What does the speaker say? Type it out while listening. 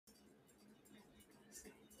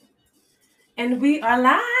And we are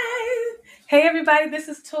live. Hey, everybody, this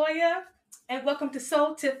is Toya, and welcome to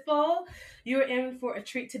Soul Tipful. You're in for a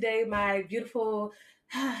treat today, my beautiful,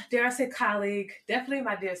 dare I say, colleague, definitely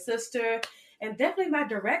my dear sister, and definitely my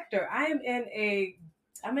director. I'm in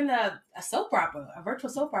a soap opera, a virtual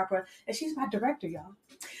soap opera, and she's my director, y'all.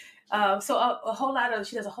 She does a whole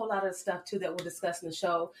lot of stuff too that we'll discuss in the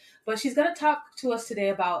show. But she's going to talk to us today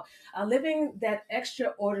about living that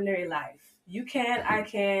extraordinary life. You can, I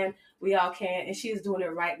can, we all can, and she is doing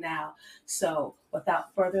it right now. So,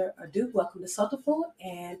 without further ado, welcome to Soulful.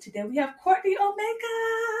 And today we have Courtney Omega.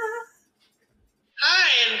 Hi,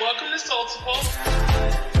 and welcome to Soulful.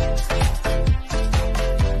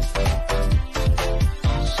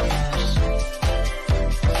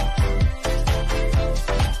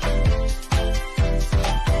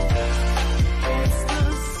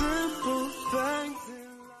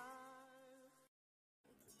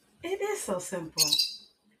 It is so simple.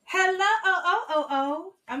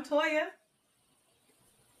 Hello, I'm Toya.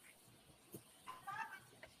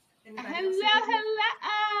 Anybody else say anything?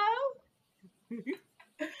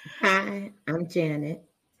 Hello. Hi, I'm Janet.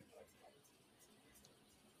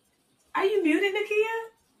 Are you muted,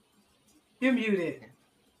 Nakia? You're muted.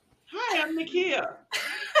 Hi, I'm Nakia.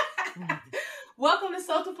 Welcome to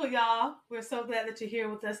Soulful, y'all. We're so glad that you're here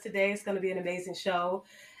with us today. It's going to be an amazing show.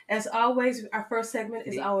 As always, our first segment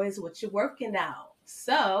is always what you're working now.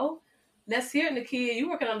 So let's hear it, Nakia. You're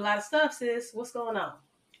working on a lot of stuff, sis. What's going on?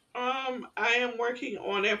 I am working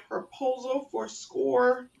on a proposal for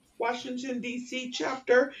SCORE Washington D.C.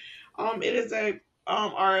 chapter. It is a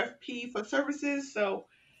RFP for services, so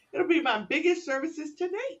it'll be my biggest services to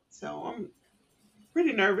date. So I'm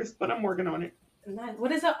pretty nervous, but I'm working on it. Nice.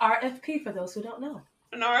 What is an RFP for those who don't know?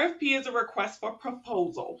 An RFP is a request for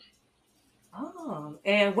proposal. Oh,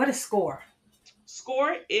 and what is SCORE?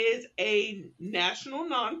 SCORE is a national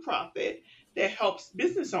nonprofit that helps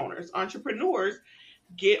business owners, entrepreneurs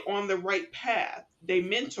get on the right path. They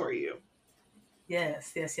mentor you.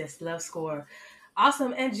 Yes. Love SCORE.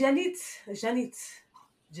 Awesome. And Janit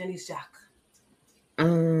Jacques.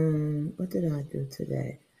 What did I do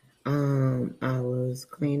today? I was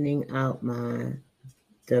cleaning out my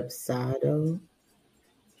Dubsado,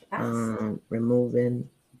 Nice. removing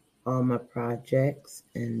all my projects,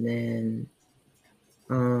 and then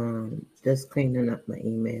just cleaning up my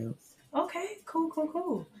emails. Okay,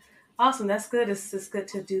 cool. Awesome. That's good. It's good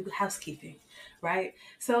to do housekeeping, right?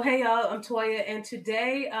 So hey y'all, I'm Toya, and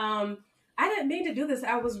today I didn't mean to do this.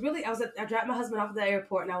 I dropped my husband off at the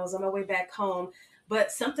airport and I was on my way back home,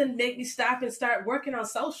 but something made me stop and start working on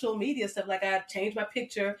social media stuff. Like I changed my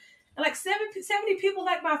picture and like 70 people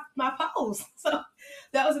like my post. So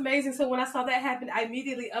that was amazing. So when I saw that happen, I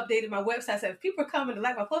immediately updated my website. I said, if people are coming to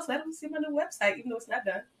like my post, let them see my new website, even though it's not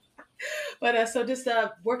done. But so just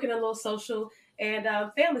working a little social and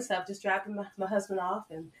family stuff, just dropping my husband off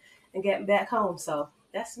and getting back home. So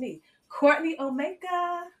that's me, Courtney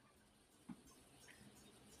Omega.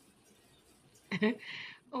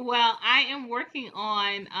 Well, I am working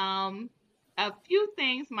on a few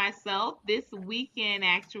things myself this weekend,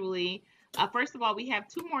 actually. First of all, we have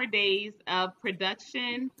 2 more days of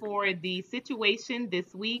production for the situation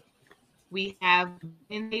this week. We have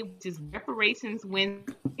Wednesday, which is Reparations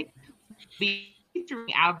Wednesday. Be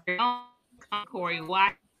featuring our very own Corey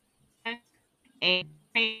Watson and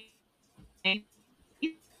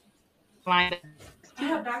lined up. I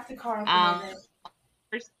have Dr. Carl.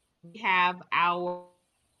 First, we have our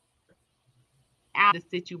out of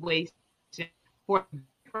the situation for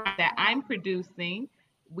that I'm producing.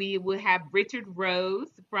 We will have Richard Rose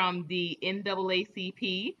from the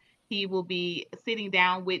NAACP. He will be sitting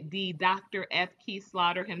down with the Dr. F. Keith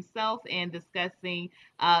Slaughter himself and discussing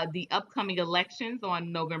the upcoming elections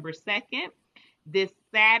on November 2nd. This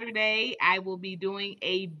Saturday, I will be doing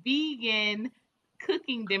a vegan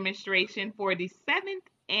cooking demonstration for the 7th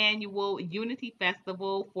annual Unity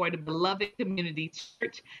Festival for the Beloved Community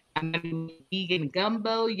Church. I'm going to be vegan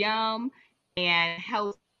gumbo yum and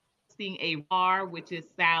hosting a bar, which is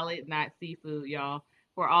salad, not seafood, y'all.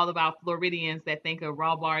 For all of our Floridians that think of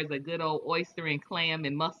raw bar as a good old oyster and clam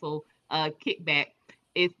and mussel kickback,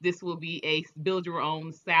 this will be a build your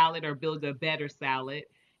own salad or build a better salad.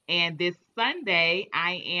 And this Sunday,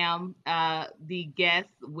 I am the guest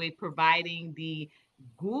with providing the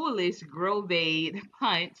ghoulish Grovade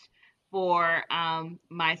punch for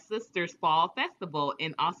my sister's fall festival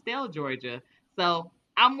in Austell, Georgia. So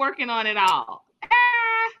I'm working on it all.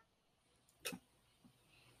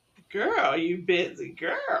 Girl, you busy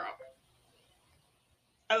girl.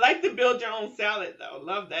 I like to build your own salad though.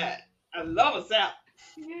 Love that. I love a salad.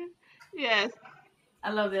 Yeah. Yes.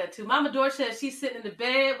 I love that too. Mama Dor says she's sitting in the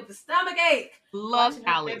bed with the stomach ache, Love watching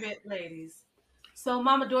her salads. favorite ladies. So,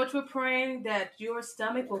 Mama Dorch, we're praying that your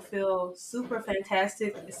stomach will feel super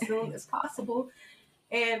fantastic as soon as possible.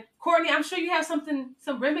 And Courtney, I'm sure you have some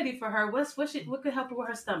remedy for her. What could help her with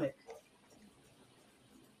her stomach?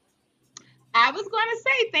 I was going to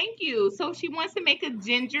say thank you. So she wants to make a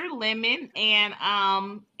ginger lemon and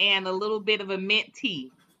a little bit of a mint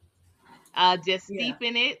tea. Just Yeah. steep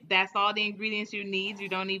in it. That's all the ingredients you need. You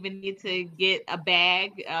don't even need to get a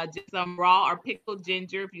bag. Just some raw or pickled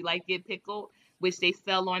ginger if you like it pickled, which they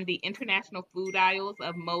sell on the international food aisles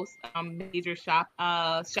of most major shop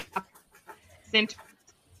center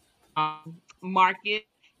market.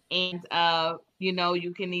 And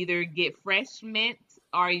you can either get fresh mint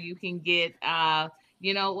or you can get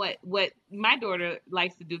what my daughter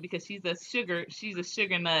likes to do, because she's a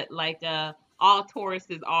sugar nut, like all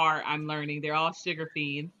Tauruses are. I'm learning they're all sugar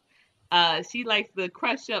fiends. She likes to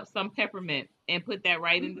crush up some peppermint and put that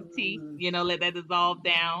right in the tea, let that dissolve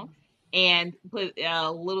down, and put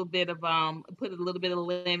a little bit of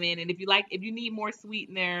lemon. And if you need more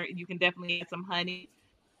sweetener, you can definitely add some honey,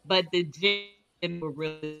 but the gin will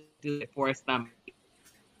really do it for a stomach.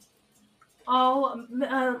 Oh,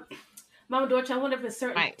 Mama Dorch, I wonder if it's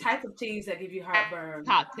certain Right. type of teas that give you heartburn.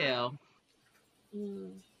 Cocktail.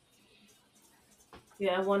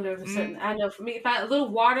 Yeah, I wonder if it's certain. I know for me, if a little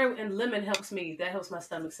water and lemon helps me, that helps my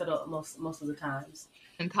stomach settle most of the times.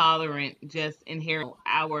 Intolerant, just inherent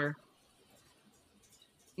our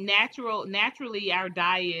naturally our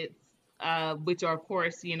diets, which are of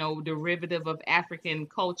course derivative of African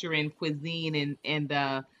culture and cuisine,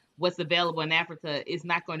 and what's available in Africa is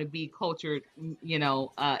not going to be cultured,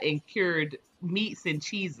 and cured meats and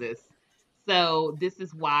cheeses. So this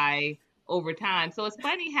is why over time. So it's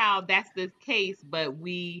funny how that's the case, but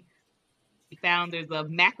we founders of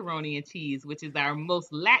macaroni and cheese, which is our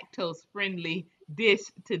most lactose friendly dish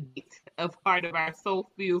to date, a part of our soul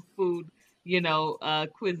food,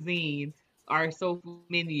 cuisine, our soul food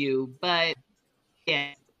menu. But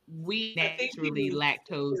yes, we I think she naturally means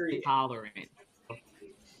lactose period. intolerant.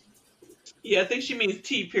 Yeah, I think she means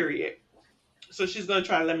tea period. So she's gonna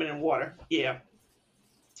try lemon and water. Yeah.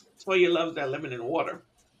 Toya loves that lemon and water.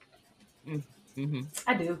 Mm-hmm.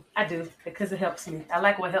 I do, because it helps me. I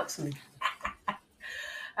like what helps me. All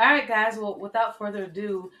right, guys. Well, without further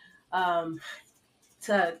ado,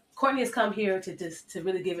 Courtney has come here to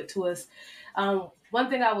really give it to us. One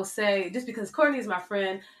thing I will say, just because Courtney is my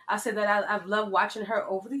friend, I said that I've loved watching her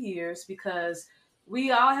over the years, because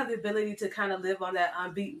we all have the ability to kind of live on that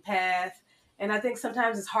unbeaten path. And I think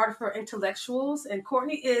sometimes it's harder for intellectuals. And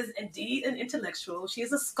Courtney is indeed an intellectual. She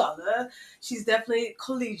is a scholar. She's definitely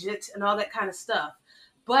collegiate and all that kind of stuff.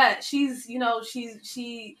 But she's able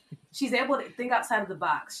to think outside of the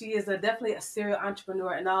box. She is definitely a serial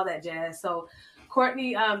entrepreneur and all that jazz. So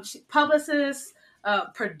Courtney, publicist,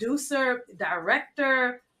 producer,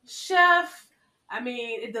 director, chef. I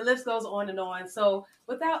mean, the list goes on and on. So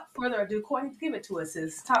without further ado, Courtney, give it to us.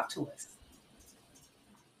 Talk to us.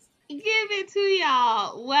 Give it to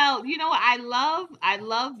y'all. Well, I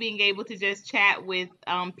love being able to just chat with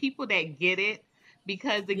people that get it,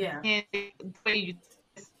 because Yeah. again, you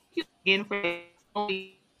again for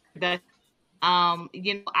the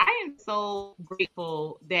I am so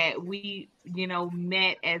grateful that we,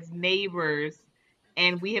 met as neighbors,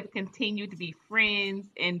 and we have continued to be friends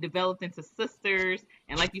and developed into sisters.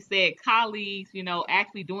 And like you said, colleagues,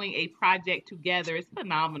 actually doing a project together is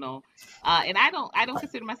phenomenal. And I don't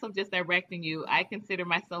consider myself just directing you. I consider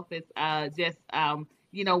myself as just,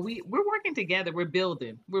 we're working together. We're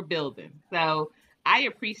building. So I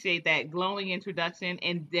appreciate that glowing introduction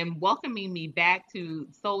and then welcoming me back to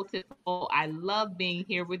Soul to Soul. I love being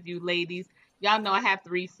here with you ladies. Y'all know I have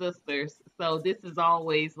three sisters, so this is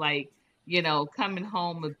always like, coming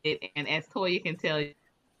home a bit. And as Toya can tell you,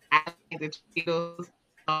 I like the Cheetos.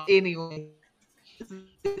 Anyway, this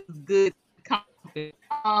is good content.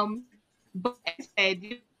 But as I said,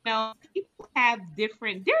 people have there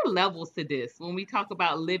are levels to this when we talk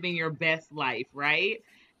about living your best life, right?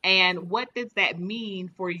 And what does that mean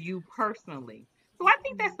for you personally? So I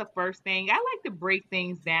think that's the first thing. I like to break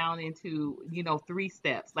things down into, three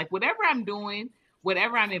steps. Like whatever I'm doing,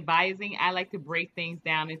 whatever I'm advising, I like to break things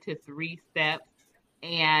down into three steps.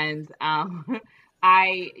 And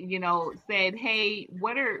I, said, hey,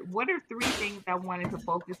 what are three things I wanted to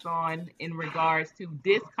focus on in regards to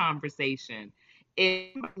this conversation?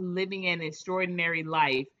 If living an extraordinary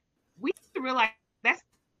life, we have to realize that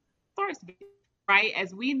starts right?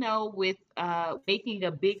 As we know, with making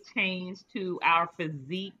a big change to our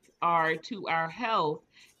physique or to our health,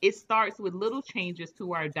 it starts with little changes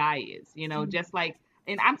to our diets. Just like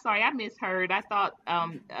And I'm sorry, I misheard. I thought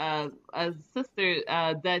Sister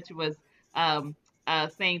Dutch was um,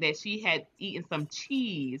 saying that she had eaten some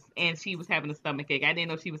cheese and she was having a stomach ache. I didn't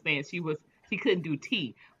know she was saying she couldn't do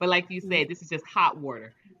tea. But like you said, this is just hot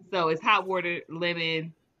water. So it's hot water,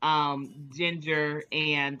 lemon, ginger,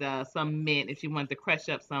 and some mint. If she wanted to crush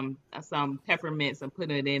up some peppermints and put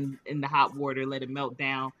it in the hot water, let it melt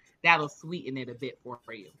down, that'll sweeten it a bit for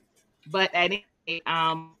you. But at any rate,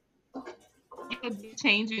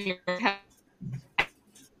 changing your health,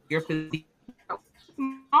 your physique,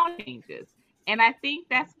 small changes. And I think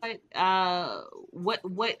that's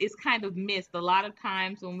what is kind of missed a lot of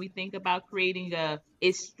times when we think about creating a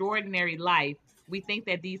extraordinary life. We think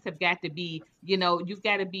that these have got to be, you've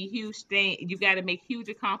got to be huge thing, you've got to make huge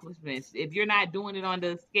accomplishments. If you're not doing it on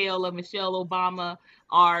the scale of Michelle Obama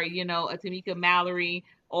or, a Tamika Mallory,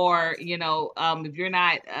 or if you're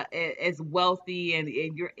not as wealthy and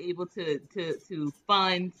you're able to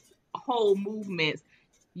fund whole movements,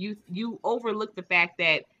 you overlook the fact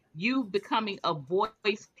that you becoming a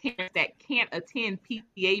voice parent that can't attend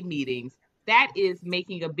PTA meetings, that is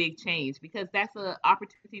making a big change, because that's an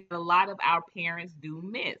opportunity that a lot of our parents do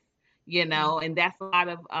miss, and that's a lot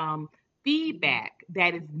of feedback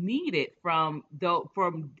that is needed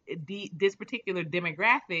this particular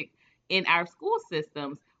demographic in our school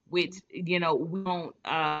systems, which we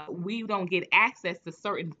don't get access to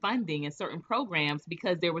certain funding and certain programs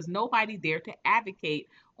because there was nobody there to advocate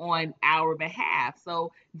on our behalf.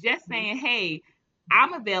 So just saying, hey,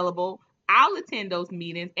 I'm available, I'll attend those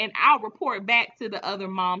meetings, and I'll report back to the other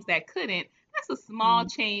moms that couldn't. That's a small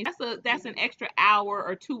change. That's an extra hour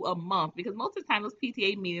or two a month, because most of the time those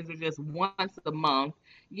PTA meetings are just once a month.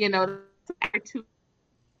 That's two,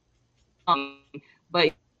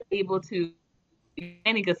 but able to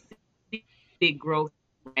planning a big growth,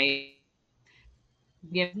 right?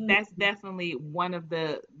 That's definitely one of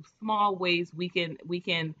the small ways we can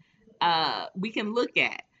look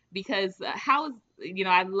at, because how is,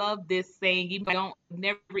 I love this saying, even if I don't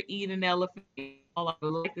never eat an elephant, all I would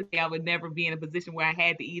like to say, I would never be in a position where I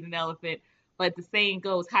had to eat an elephant, but the saying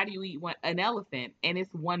goes, how do you eat an elephant? And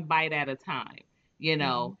it's one bite at a time.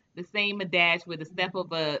 The same adage with the step of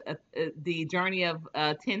the journey of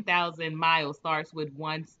 10,000 miles starts with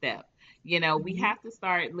one step. We have to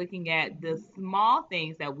start looking at the small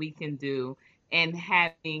things that we can do, and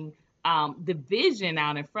having the vision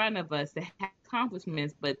out in front of us to have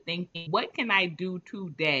accomplishments, but thinking, what can I do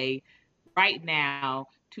today, right now,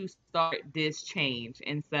 to start this change?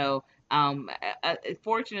 And so,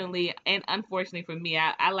 fortunately and unfortunately for me,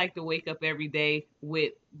 I like to wake up every day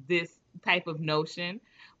with this type of notion.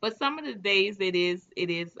 But some of the days you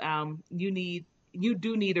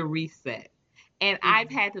do need a reset. And I've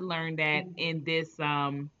had to learn that in this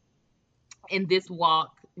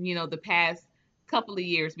walk, the past couple of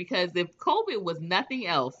years, because if COVID was nothing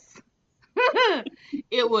else,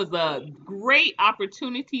 it was a great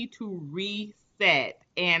opportunity to reset.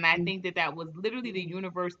 And I think that was literally the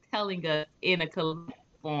universe telling us in a collective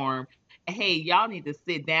form, hey, y'all need to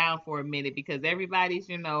sit down for a minute, because everybody's,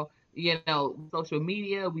 social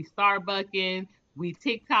media, we Starbucking, we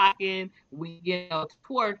TikToking, we,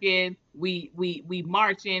 twerking, we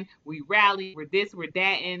marching, we rally, we're this, we're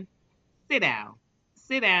that, and sit down.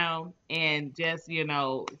 Sit down and just,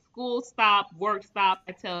 school stop, work stop.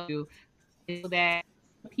 I tell you that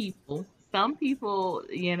some people,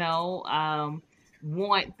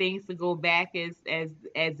 want things to go back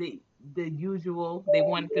the usual. They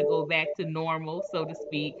want to go back to normal, so to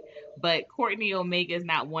speak. But Courtney Omega is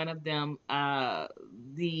not one of them.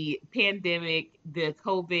 The pandemic, the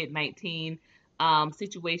COVID-19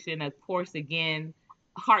 situation, of course, again,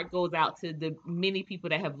 heart goes out to the many people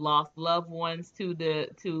that have lost loved ones to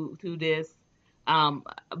this.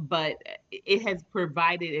 But it has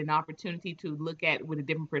provided an opportunity to look at with a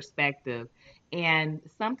different perspective. And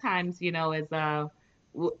sometimes, as a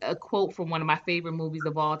quote from one of my favorite movies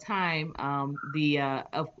of all time, of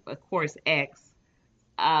course, X.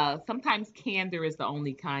 Sometimes candor is the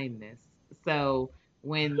only kindness. So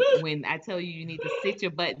when I tell you need to sit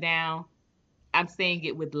your butt down, I'm saying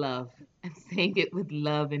it with love. I'm saying it with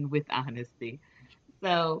love and with honesty.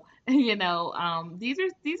 So, these are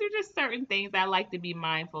just certain things I like to be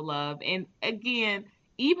mindful of. And again,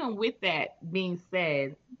 even with that being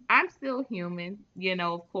said, I'm still human,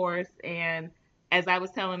 of course. And as I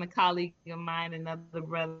was telling a colleague of mine, another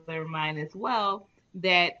brother of mine as well,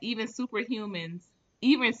 that even superheroes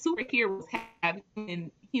have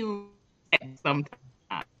human sometimes.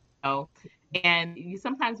 So, and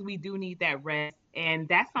sometimes we do need that rest. And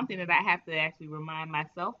that's something that I have to actually remind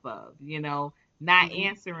myself of, not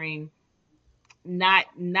answering not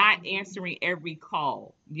answering every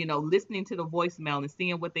call, listening to the voicemail and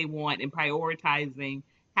seeing what they want and prioritizing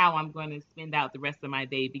how I'm going to spend out the rest of my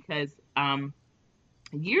day. Because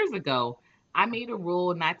years ago, I made a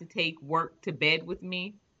rule not to take work to bed with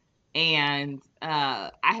me. And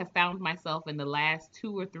I have found myself in the last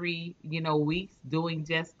 2 or 3, weeks doing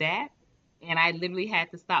just that. And I literally had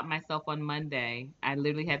to stop myself on Monday. I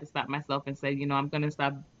literally had to stop myself and say, I'm going to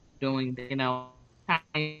stop doing that. Time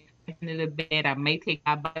into the bed, I may take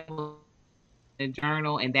my Bible and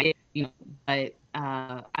journal, and that, but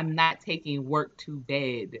I'm not taking work to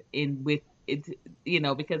bed in with it,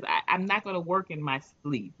 because I'm not going to work in my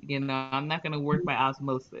sleep. I'm not going to work by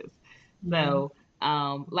osmosis. So,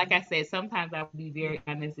 like I said, sometimes I will be very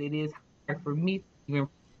honest. It is hard for me to even,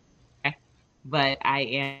 but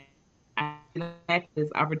I have this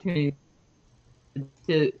opportunity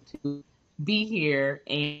to be here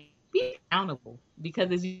and be accountable,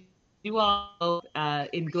 because as you all know,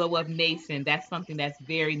 in Glow Up Nation, that's something that's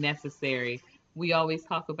very necessary. We always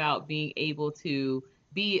talk about being able to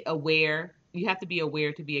be aware. You have to be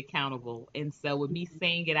aware to be accountable. And so with me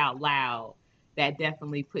saying it out loud, that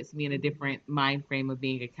definitely puts me in a different mind frame of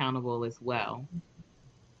being accountable as well.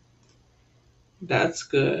 That's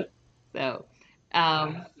good. So,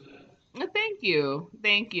 um, thank you.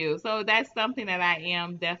 Thank you. So that's something that I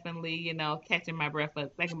am definitely, catching my breath for a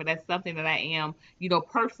second, but that's something that I am,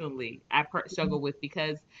 personally, struggle with,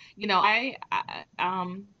 because,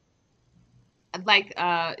 like,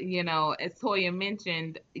 as Toya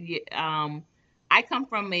mentioned, I come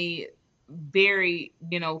from a very,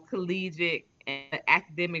 collegiate and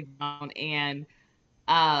academic background, and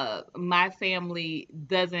my family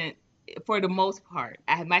doesn't, for the most part.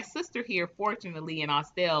 I have my sister here, fortunately, in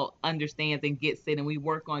Austell, understands and gets it, and we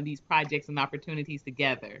work on these projects and opportunities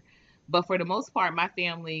together. But for the most part, my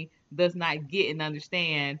family does not get and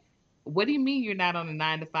understand. What do you mean you're not on a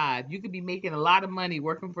 9 to 5? You could be making a lot of money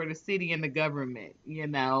working for the city and the government.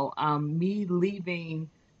 Me leaving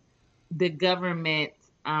the government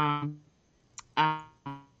um,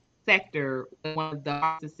 sector was one of the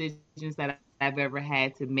hardest decisions that I've ever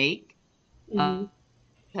had to make, Hmm.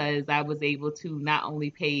 because I was able to not only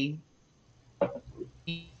pay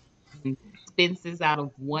expenses out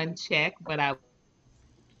of one check, but I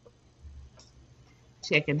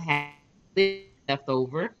check and have left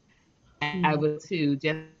over. I was to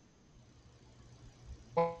just,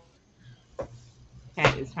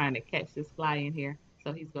 cat is trying to catch this fly in here,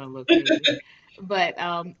 so he's gonna look crazy. But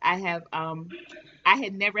I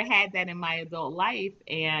had never had that in my adult life,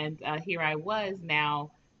 and here I was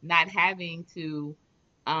now, not having to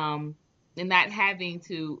um and not having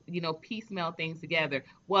to, piecemeal things together.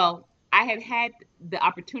 Well, I had had the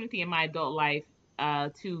opportunity in my adult life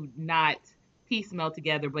to not piecemeal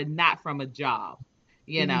together, but not from a job,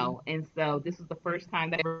 Hmm. and so this was the first time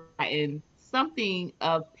that I ever gotten something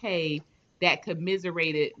of pay that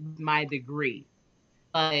commiserated my degree.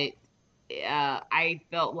 But I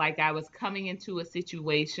felt like I was coming into a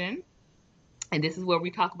situation, and this is where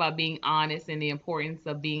we talk about being honest and the importance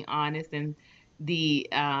of being honest, and the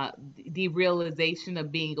realization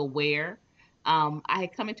of being aware. I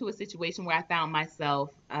had come into a situation where I found myself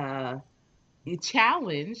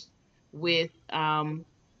challenged with my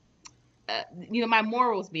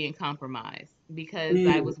morals being compromised, because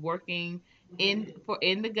I Mm. was working in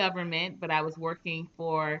the government, but I was working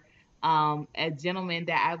for a gentleman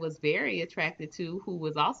that I was very attracted to, who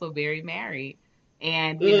was also very married.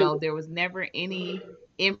 And Mm. there was never any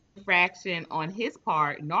infraction on his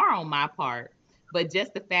part nor on my part, but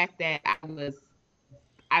just the fact that I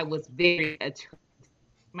was very attracted to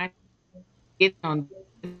my kids on,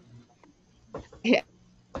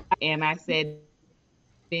 and I said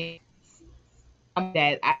that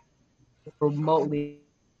I remotely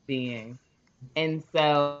being. And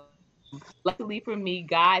so, luckily for me,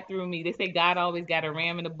 God threw me. They say God always got a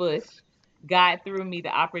ram in the bush. God threw me the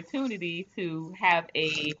opportunity to have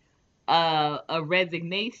a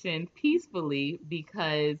resignation peacefully,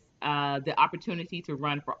 because the opportunity to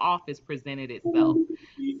run for office presented itself.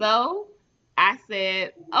 So I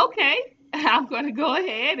said, okay, I'm going to go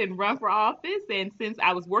ahead and run for office. And since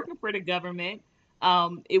I was working for the government,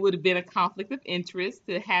 it would have been a conflict of interest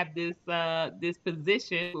to have this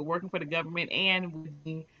position with working for the government and with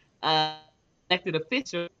being elected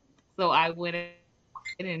official. So I went ahead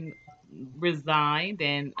and resigned,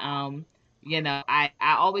 and I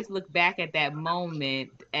always look back at that moment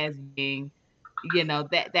as being,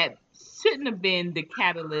 that shouldn't have been the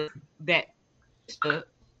catalyst that uh,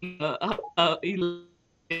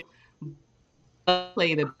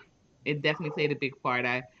 played a it definitely played a big part.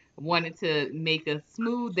 I wanted to make a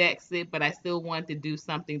smooth exit, but I still wanted to do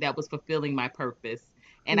something that was fulfilling my purpose.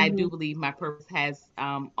 And I Mm-hmm. do believe my purpose has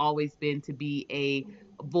always been to be a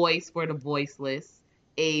voice for the voiceless,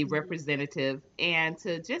 a representative, and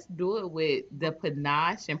to just do it with the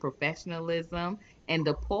panache and professionalism and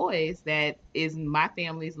the poise that is my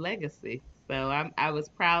family's legacy. So I was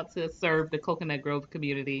proud to serve the Coconut Grove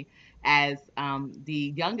community as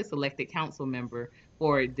the youngest elected council member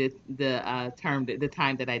for the term, the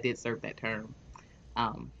time that I did serve that term.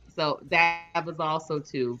 So that was also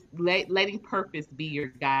to letting purpose be your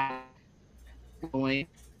guide. Going,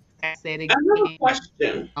 I said I have a again,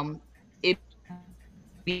 question. it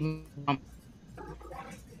be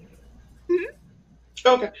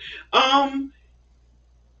Okay. Um,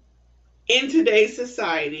 in today's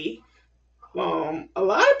society, a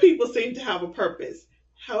lot of people seem to have a purpose.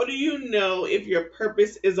 How do you know if your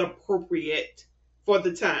purpose is appropriate for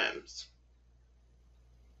the times?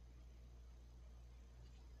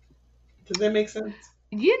 Does that make sense?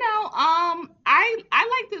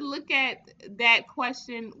 I like to look at that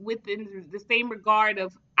question within the same regard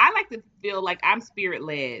of I like to feel like I'm spirit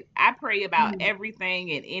led. I pray about Mm-hmm.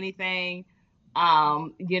 everything and anything.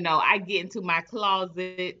 I get into my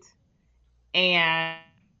closet and I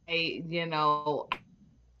say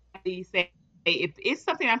if it's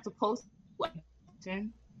something I'm supposed to,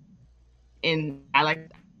 and I like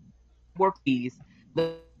work these the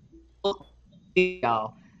y'all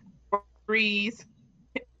freeze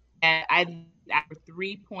and I after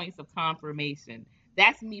 3 points of confirmation.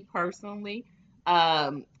 That's me personally.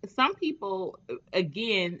 Some people,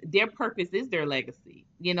 again, their purpose is their legacy.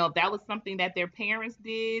 If that was something that their parents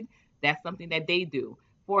did, that's something that they do.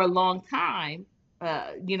 For a long time,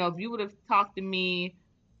 if you would have talked to me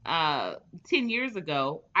 10 years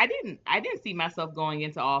ago, I didn't see myself going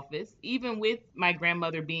into office, even with my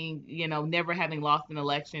grandmother being, never having lost an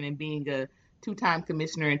election and being a two-time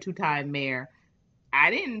commissioner and two-time mayor.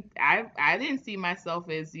 I didn't see myself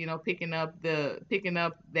as picking up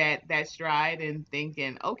that stride and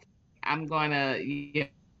thinking, okay, I'm gonna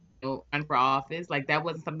run for office. Like that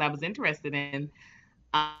wasn't something I was interested in.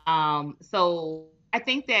 So I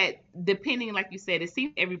think that depending, like you said, it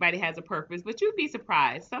seems everybody has a purpose, but you'd be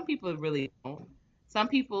surprised. Some people really don't. Some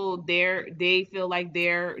people they feel like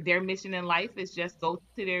their mission in life is just go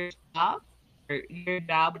to their job, or your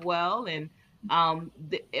job well, and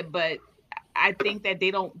but I think that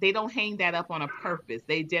they don't hang that up on a purpose.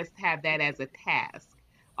 They just have that as a task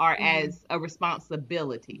or Mm-hmm. as a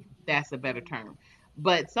responsibility. That's a better term.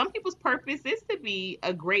 But some people's purpose is to be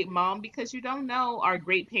a great mom because you don't know, or a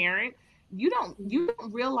great parent. You don't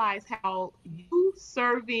realize how you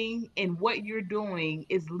serving and what you're doing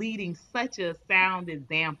is leading such a sound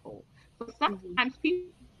example. So Mm-hmm. sometimes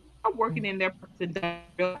people are working in their purpose and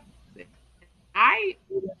don't realize it. I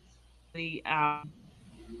really, I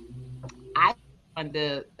on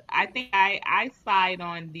the I think I side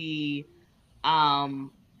on the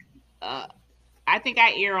um uh I think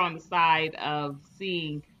I err on the side of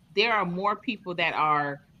seeing there are more people that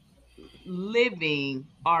are living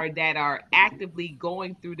or that are actively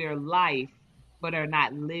going through their life but are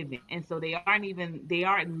not living, and so they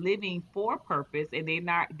aren't living for purpose, and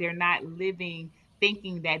they're not living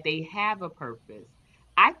thinking that they have a purpose.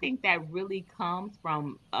 I think that really comes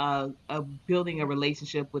from building a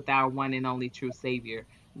relationship with our one and only true savior,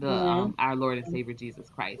 the Mm-hmm. our Lord and Savior Jesus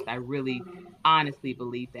Christ. I really honestly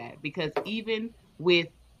believe that, because even with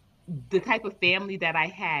the type of family that I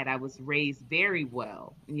had, I was raised very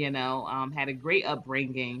well, had a great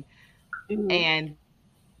upbringing, Mm-hmm. and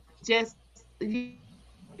just felt really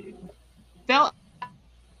why.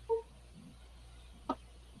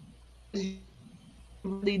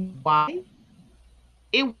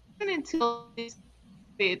 It wasn't until I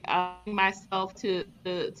started myself to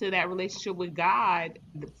that relationship with God.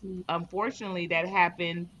 Unfortunately, that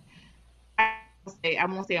happened. I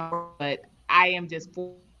won't say, but I am just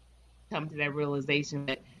come to that realization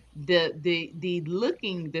that the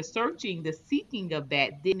looking, the searching, the seeking of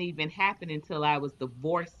that didn't even happen until I was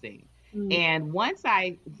divorcing. And once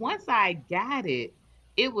I got it,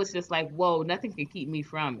 it was just like, whoa, nothing can keep me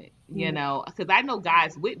from it, because I know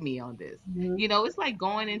God's with me on this. Mm-hmm. It's like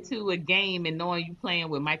going into a game and knowing you playing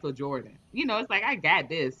with Michael Jordan. It's like I got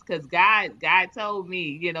this because God told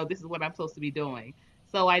me, this is what I'm supposed to be doing.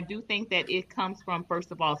 So I do think that it comes from,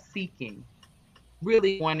 first of all, seeking,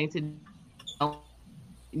 really wanting to know,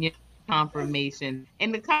 you know, confirmation.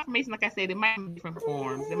 And the confirmation, like I said, it might come in different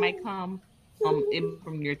forms. It might come from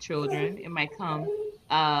your children. It might come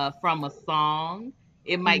from a song.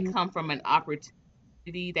 It might Mm-hmm. come from an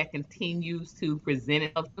opportunity that continues to present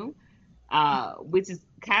itself to. which is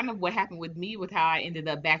kind of what happened with me with how I ended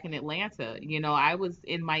up back in Atlanta. I was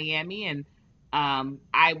in Miami, and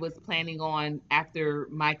I was planning on, after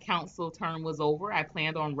my council term was over, I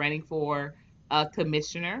planned on running for a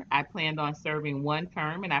commissioner. I planned on serving one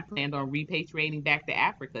term, and I planned on repatriating back to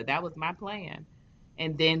Africa. That was my plan.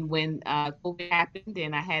 And then when COVID happened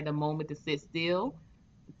and I had a moment to sit still,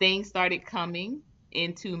 things started coming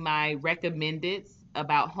into my recommendeds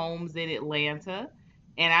about homes in Atlanta.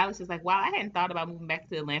 And I was just like, wow, I hadn't thought about moving back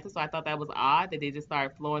to Atlanta. So I thought that was odd that they just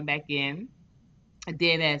started flowing back in. And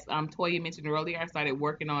then, as Toya mentioned earlier, I started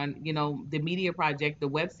working on, the media project, the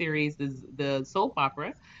web series, the soap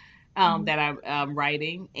opera that I'm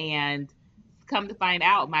writing. And come to find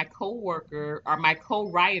out, my coworker or my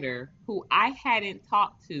co-writer, who I hadn't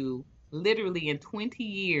talked to literally in 20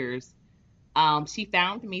 years, she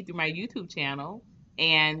found me through my YouTube channel,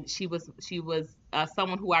 and she was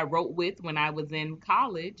someone who I wrote with when I was in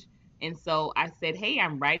college. And so I said, "Hey,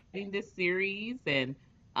 I'm writing this series, and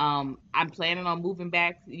I'm planning on moving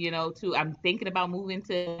back. I'm thinking about moving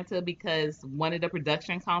to Atlanta because one of the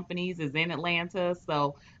production companies is in Atlanta,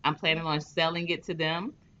 so I'm planning on selling it to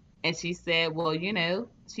them." And she said, "Well,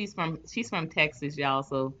 she's from Texas, y'all.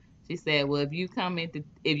 So she said, well, if you're coming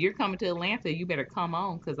to Atlanta, you better come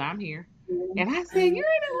on because I'm here." And I said, "You're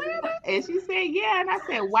in Atlanta?" And she said, "Yeah." And I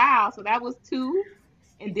said, "Wow." So that was two.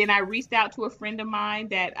 And then I reached out to a friend of mine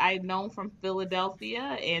that I had known from Philadelphia,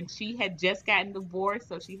 and she had just gotten divorced.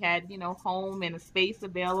 So she had, home and a space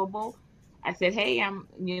available. I said, "Hey, I'm,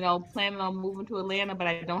 planning on moving to Atlanta, but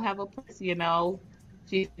I don't have a place.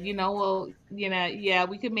 She said, "Well, yeah,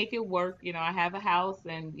 we could make it work. I have a house,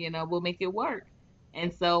 and, we'll make it work."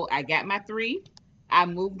 And so I got my three. I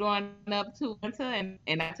moved on up to Atlanta,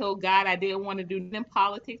 and I told God I didn't want to do nothing in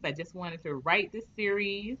politics. I just wanted to write this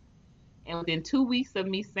series. And within 2 weeks of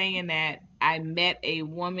me saying that, I met a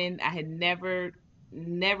woman I had never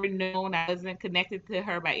known. I wasn't connected to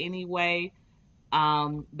her by any way.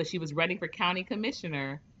 But she was running for county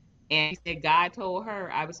commissioner. And she said God told her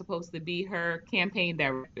I was supposed to be her campaign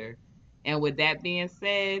director. And with that being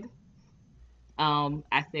said,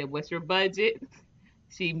 I said, "What's your budget?"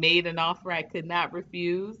 She made an offer I could not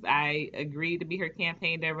refuse. I agreed to be her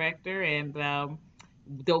campaign director, and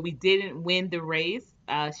though we didn't win the race,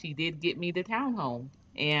 she did get me the townhome,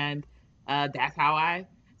 and that's how I.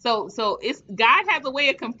 So it's God has a way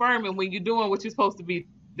of confirming when you're doing what you're supposed to be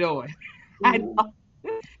doing. I Mhm. know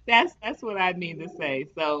that's what I mean to say.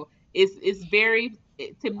 So it's very,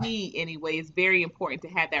 to me anyway, it's very important to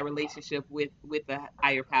have that relationship with the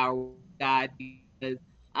higher power, with God, because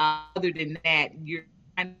other than that, you're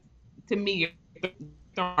to me you're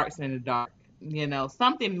throwing hearts in the dark.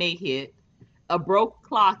 Something may hit. A broke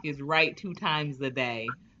clock is right two times a day,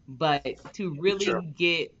 but to really True.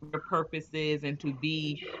 get your purposes and to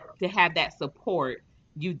have that support,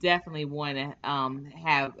 you definitely want to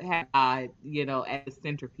have God, as the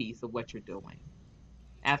centerpiece of what you're doing.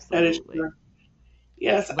 That is Absolutely. true.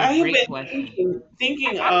 Yes, I But have great been question.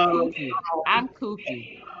 thinking I'm of. kooky. I'm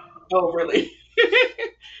kooky. Oh, really?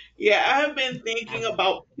 Yeah, I have been thinking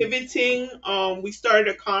about pivoting. We started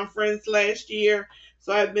a conference last year,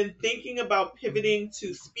 so I've been thinking about pivoting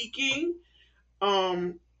to speaking.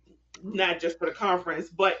 Um, Not just for the conference,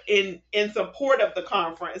 but in support of the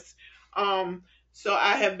conference. Um, so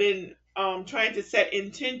I have been trying to set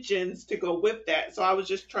intentions to go with that. So I was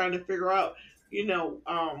just trying to figure out,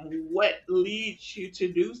 what leads you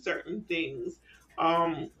to do certain things.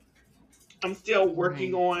 Um, I'm still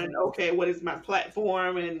working Right. on, okay, what is my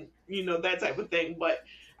platform, and that type of thing. But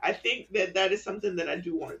I think that that is something that I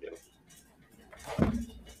do want to do.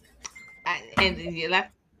 And yeah,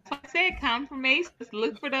 that's what I said. Confirmation. Just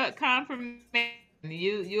look for the confirmation.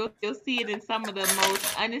 You'll see it in some of the most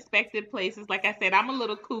unexpected places. Like I said, I'm a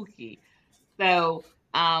little kooky. So,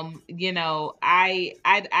 I'm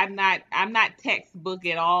not textbook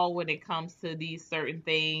at all when it comes to these certain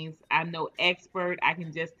things. I'm no expert. I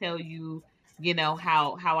can just tell you,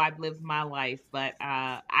 how I've lived my life. But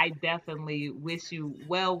I definitely wish you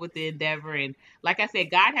well with the endeavor. And like I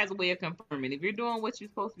said, God has a way of confirming. If you're doing what you're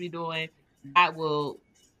supposed to be doing, God will,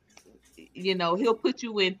 He'll put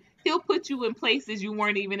you in places you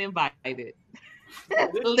weren't even invited. That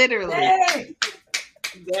is, Literally. Hey!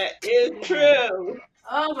 that is Yeah. true.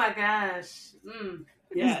 Oh my gosh. Yes,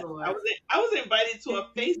 Yes, Lord. I was invited to a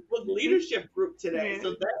Facebook leadership group today, Yeah.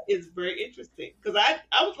 so that is very interesting because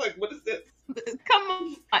I was like, what is this? Come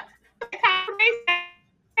on. Confirmation.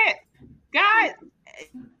 God,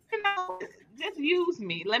 just use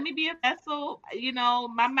me. Let me be a vessel.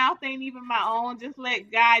 My mouth ain't even my own. Just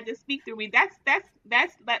let God just speak through me.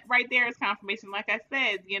 that right there is confirmation. Like I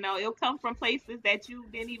said, it'll come from places that you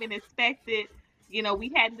didn't even expect it.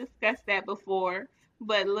 We hadn't discussed that before,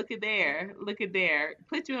 but look at there,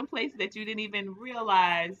 put you in places that you didn't even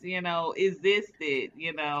realize, existed.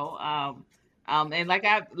 And like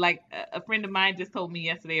a friend of mine just told me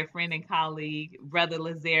yesterday, a friend and colleague, Brother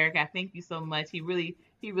Lazarick, I thank you so much. He really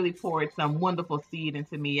poured some wonderful seed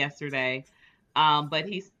into me yesterday. But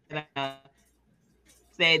he said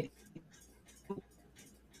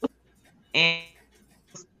and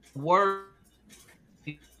word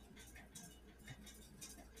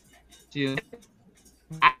you.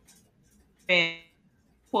 I read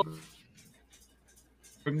quote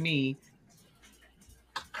for me.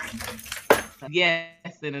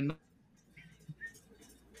 Yes, and another.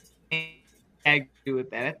 I agree with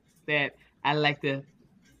that. That I like to.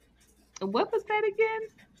 What was that again?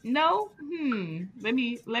 No. Let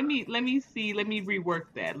me see. Let me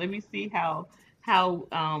rework that. Let me see how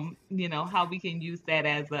we can use that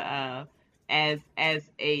as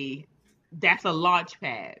a that's a launch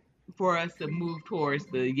pad for us to move towards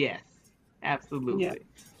the yes. Yeah. Absolutely.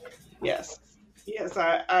 Yes. Yes.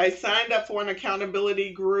 I signed up for an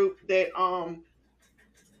accountability group that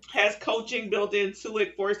has coaching built into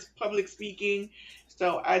it for public speaking.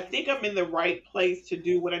 So I think I'm in the right place to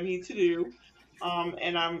do what I need to do.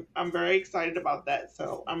 And I'm very excited about that.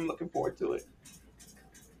 So I'm looking forward to it.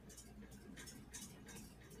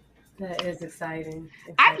 That is exciting.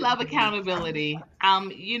 I Exciting love to me. accountability.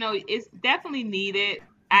 It's definitely needed.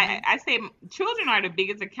 Mhm. I say children are the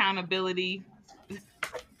biggest accountability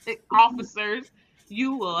officers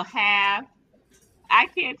you will have. I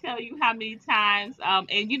can't tell you how many times, and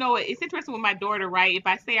it's interesting with my daughter, right? If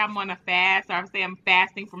I say I'm on a fast or I say I'm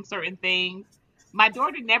fasting from certain things, my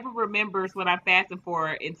daughter never remembers what I'm fasting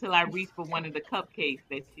for until I reach for one of the cupcakes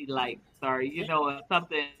that she likes, or or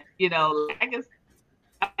something, I guess,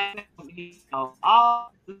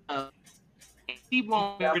 all the stuff. And she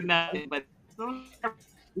won't Yeah. remember nothing, but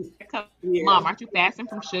Yeah. Mom, aren't you fasting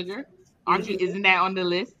from sugar? Aren't you? Hmm. Isn't that on the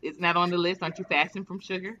list? Isn't that on the list? Aren't you fasting from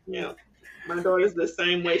sugar? Yeah. My daughter's the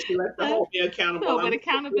same way. She likes to Uh, hold me accountable. but I'm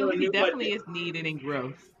accountability feeling it, but definitely is needed in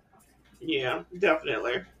growth. yeah,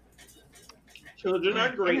 definitely. Children Yeah, are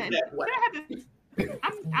and great then that way.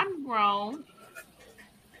 I'm grown.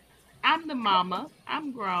 I'm the mama.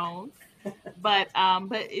 I'm grown. But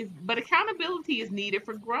accountability is needed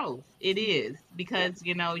for growth. It is Yeah. because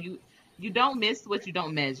you don't miss what you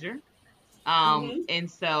don't measure. Hmm. And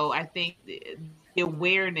so I think the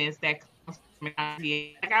awareness that comes from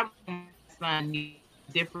accountability, like I my son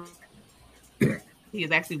different. He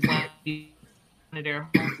is actually one of their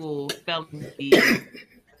homeschool spelling bees.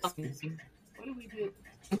 What Excuse me. do we do?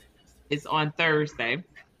 It's on Thursday.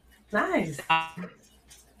 Nice.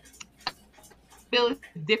 Responsibility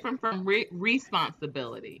is different from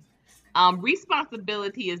responsibility.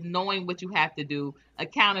 Responsibility is knowing what you have to do.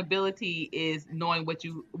 Accountability is knowing what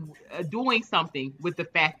you doing something with the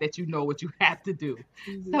fact that you know what you have to do.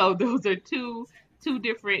 Mhm. So those are two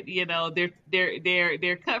different.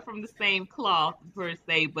 They're cut from the same cloth per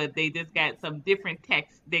se, but they just got some different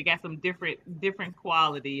text. They got some different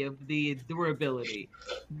quality of the durability.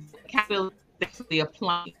 Accountability is actually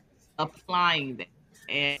applying that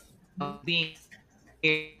and being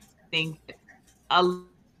things that a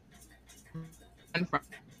from us.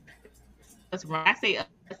 When I say us,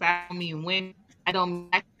 I don't mean women. I don't mean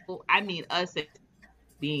I mean us as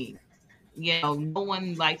beings. No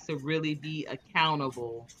one likes to really be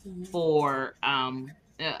accountable Mhm. for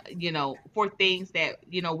for things that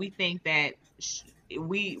we think that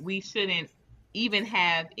we shouldn't even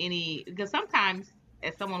have any, because sometimes,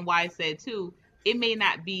 as someone wise said too, it may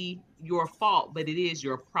not be your fault, but it is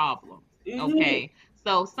your problem. Hmm. Okay,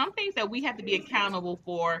 so some things that we have to be accountable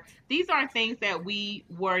for, these aren't things that we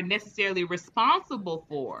were necessarily responsible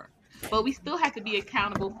for, but we still have to be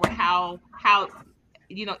accountable for how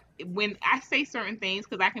when I say certain things,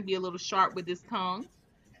 because I can be a little sharp with this tongue,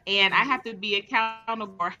 and I have to be accountable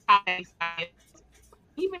for how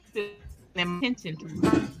even if it's an intention to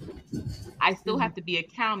hurt, I still Mhm. have to be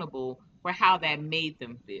accountable for how that made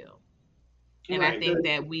them feel. And I Right. think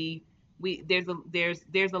that we there's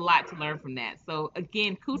a lot to learn from that. So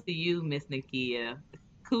again, kudos to you, Miss Nakia.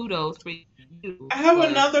 Kudos for you I have for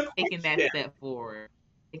another taking that question. step forward.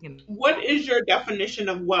 Taking What is your definition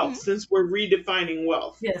of wealth Mhm. since we're redefining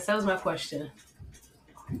wealth? Yes, that was my question.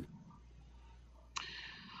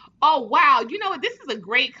 Oh wow, this is a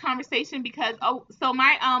great conversation because so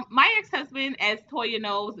my ex-husband, as Toya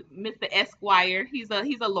knows, Mr. Esquire, he's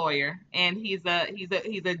a lawyer, and he's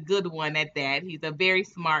a good one at that. He's a very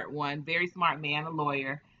smart one, very smart man, a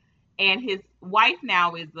lawyer. And his wife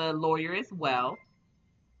now is a lawyer as well.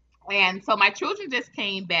 And so my children just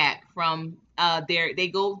came back from they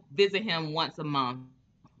go visit him once a month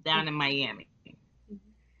down in Miami.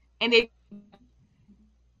 And they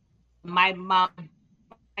my mom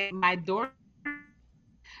my daughter,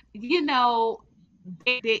 you know,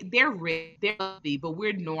 they're rich, they're wealthy, but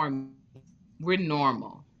we're normal. We're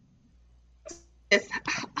normal. It's,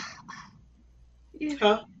 yeah.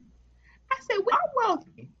 Huh? I said, we are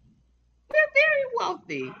wealthy. We're very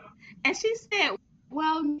wealthy. And she said,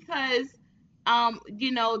 well, because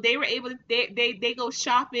they were able to they go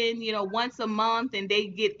shopping, once a month, and they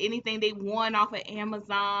get anything they want off of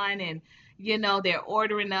Amazon, and they're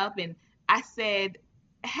ordering up. And I said,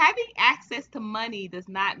 having access to money does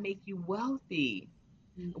not make you wealthy.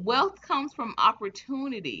 Wealth comes from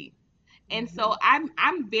opportunity. And so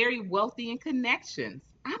I'm very wealthy in connections.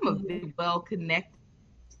 I'm a very well connected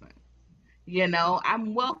person.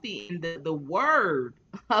 I'm wealthy in the word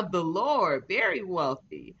of the Lord, very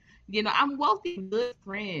wealthy. I'm wealthy in good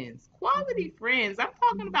friends, quality friends. I'm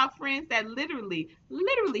talking about friends that literally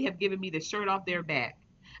have given me the shirt off their back.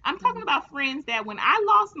 I'm talking about friends that when I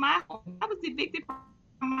lost my home, I was evicted from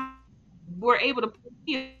my, were able to put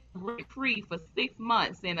me rent free for 6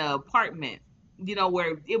 months in an apartment,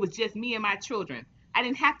 where it was just me and my children. I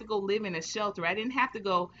didn't have to go live in a shelter. I didn't have to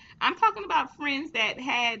go. I'm talking about friends that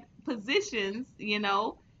had positions, in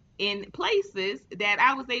places that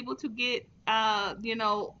I was able to get,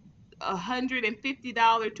 $150,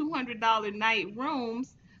 $200 night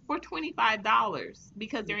rooms for $25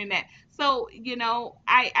 because they're in that. So,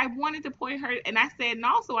 I wanted to point her, and I said, and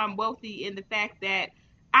also I'm wealthy in the fact that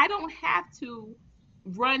I don't have to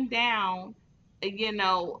run down,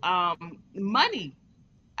 money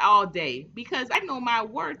all day because I know my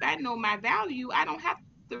worth, I know my value. I don't have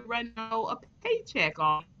to run a paycheck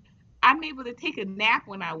on. I'm able to take a nap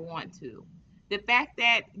when I want to. The fact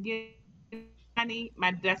that honey,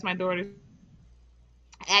 that's my daughter.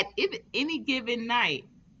 At any given night,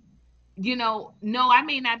 no, I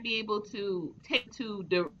may not be able to take to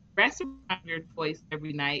the restaurant of your choice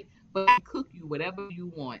every night, but I cook you whatever you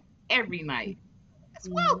want every night. It's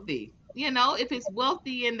wealthy. If it's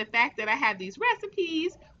wealthy in the fact that I have these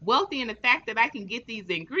recipes, wealthy in the fact that I can get these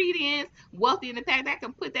ingredients, wealthy in the fact that I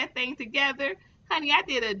can put that thing together. Honey, I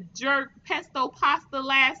did a jerk pesto pasta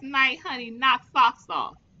last night, honey, knock socks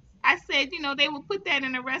off. I said, they would put that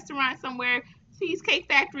in a restaurant somewhere. Cheesecake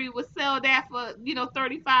Factory would sell that for,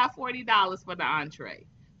 $35, $40 for the entree.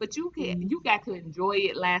 But you got to enjoy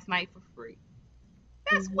it last night for free.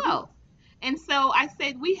 That's wealth. And so I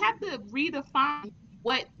said we have to redefine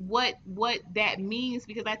what that means,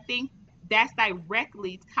 because I think that's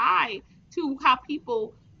directly tied to how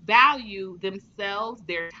people value themselves,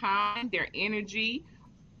 their time, their energy,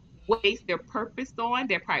 what base their purpose on,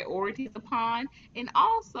 their priorities upon, and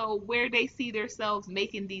also where they see themselves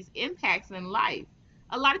making these impacts in life.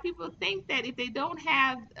 A lot of people think that if they don't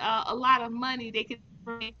have a lot of money, they can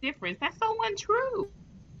make a difference. That's so untrue.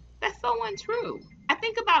 That's so untrue. I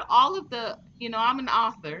think about all of I'm an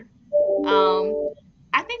author. Um,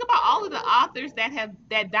 I think about all of the authors that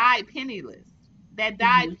died penniless,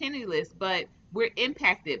 but were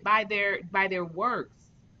impacted by their works.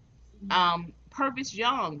 Purvis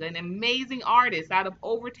Young, an amazing artist out of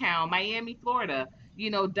Overtown, Miami, Florida,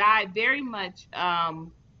 died very much not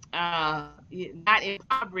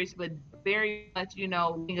impoverished, but very much, in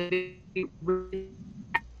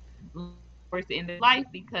their life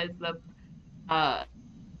because of uh,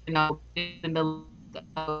 in the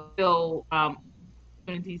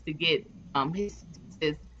opportunities to get his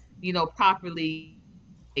properly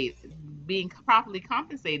being properly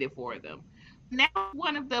compensated for them. Now,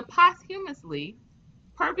 one of the posthumously,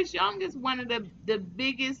 Purvis Young is one of the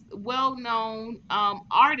biggest, well-known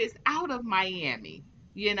artists out of Miami.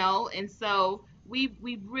 And so we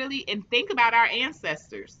really, and think about our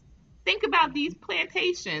ancestors. Think about these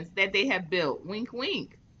plantations that they have built. Wink,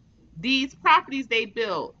 wink. These properties they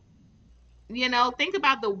built. Think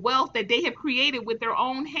about the wealth that they have created with their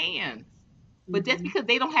own hands. But just because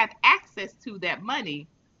they don't have access to that money,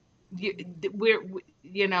 we're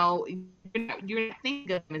you're not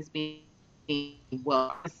thinking of them as being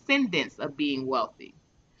well descendants of being wealthy,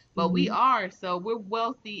 but we are. So we're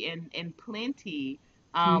wealthy in plenty,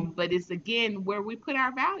 but it's again where we put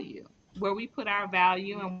our value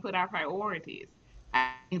and put our priorities.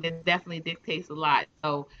 I think that definitely dictates a lot.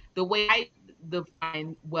 So the way I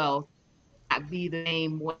define wealth not be the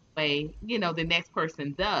same way the next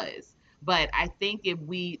person does, but I think if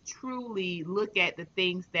we truly look at the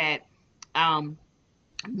things that um,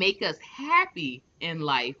 make us happy in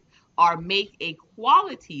life or make a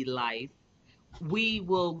quality life, we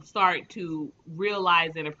will start to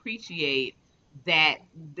realize and appreciate that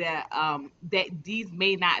that these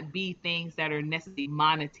may not be things that are necessarily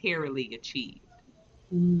monetarily achieved.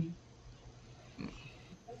 Mm.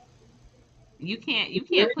 You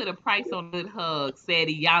can't put a price on a good hug, said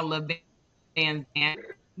Iyanla Van Zandt.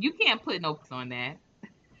 You can't put no price on that.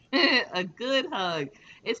 A good hug,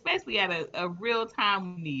 especially at a real time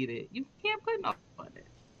we need it. You can't put no price on it.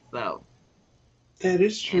 So, That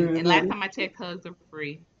is and true. That last is, time I checked, hugs are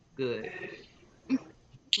free. Good.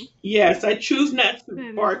 yes, I choose not to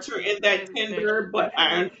That is barter in that that tender, but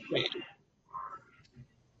I is. understand.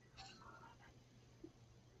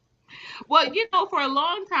 Well, for a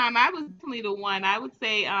long time, I was definitely the one. I would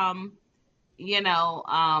say, I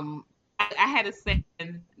had a saying,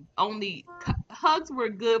 only hugs were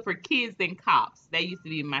good for kids and cops. That used to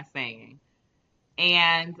be my saying.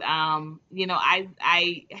 And I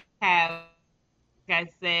have, like I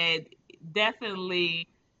said, definitely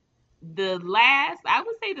I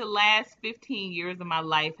would say the last 15 years of my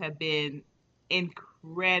life have been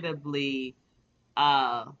incredibly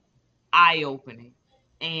uh eye opening,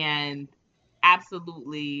 and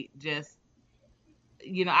absolutely just,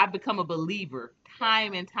 I've become a believer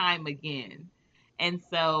time and time again. And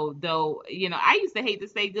so, though, I used to hate to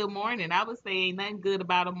say good morning. I would say ain't nothing good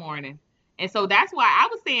about a morning. And so that's why I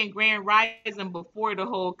was saying grand rising before the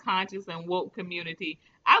whole conscious and woke community.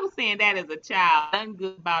 I was saying that as a child, nothing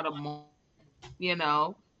good about a morning, you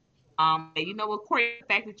know. What, Corey, the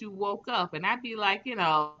fact that you woke up, and I'd be like,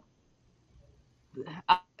 uh,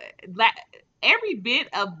 la- every bit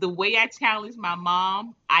of the way I challenge my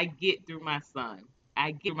mom, I get through my son.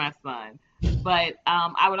 But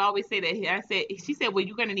I would always say that. She said, well,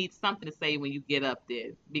 you're going to need something to say when you get up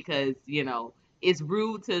there, because, it's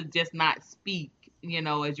rude to just not speak,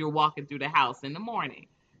 as you're walking through the house in the morning.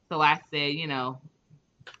 So I said,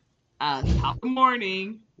 top of the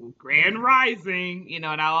morning, grand rising, and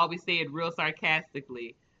I always say it real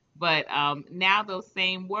sarcastically. But now those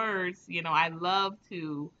same words, I love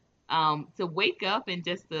to wake up and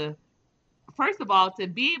just to, first of all, to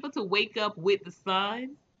be able to wake up with the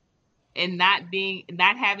sun and not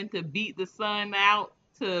having to beat the sun out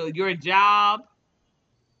to your job,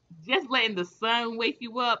 just letting the sun wake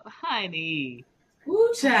you up, honey.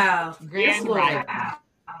 Woo, child. Yes, Grand Lord. rising.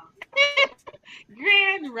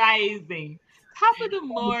 Grand rising. Top of the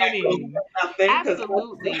I'm not going to morning. say nothing because I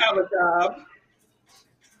still Absolutely. have a job.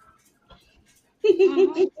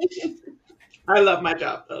 Hmm. I love my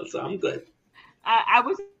job though, so I'm good. I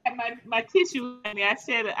wish I had my tissue. Honey. I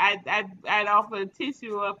said I'd offer a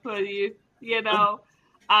tissue up for you. You know,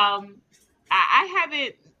 I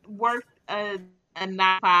haven't worked a 9 to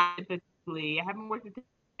 5 typically. I haven't worked a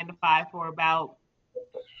 9 to 5 for about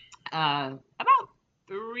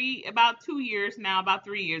 2 years now. About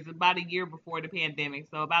 3 years. About a year before the pandemic,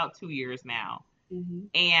 so about 2 years now. Hmm.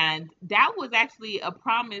 And that was actually a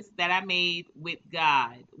promise that I made with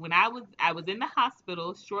God when I was in the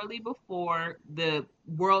hospital shortly before the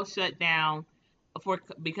world shut down for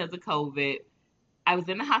because of COVID. I was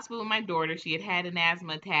in the hospital with my daughter. She had had an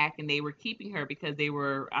asthma attack, and they were keeping her because they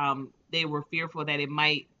were fearful that it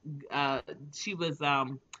might uh, she was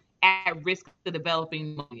at risk of developing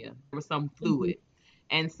pneumonia. There was some Hmm. fluid,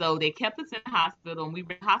 and so they kept us in the hospital, and we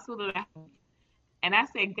were in the hospital that week. And I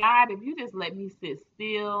said, God, if you just let me sit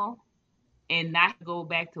still and not go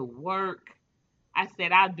back to work, I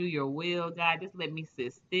said, I'll do your will, God. Just let me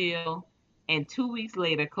sit still. And 2 weeks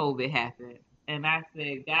later, COVID happened. And I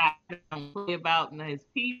said, God, I don't play about his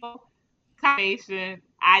people. Confirmation.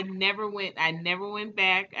 I never went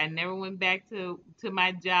back. I never went back to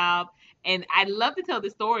my job. And I love to tell the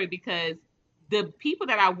story because the people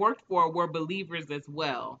that I worked for were believers as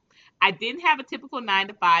well. I didn't have a typical 9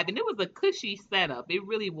 to 5, and it was a cushy setup. It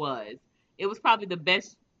really was. It was probably the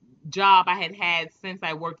best job I had had since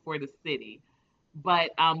I worked for the city.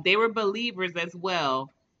 But they were believers as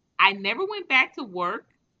well. I never went back to work,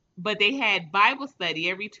 but they had Bible study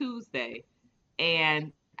every Tuesday,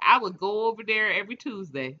 and I would go over there every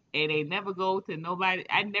Tuesday, and they never go to nobody.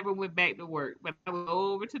 I never went back to work, but I would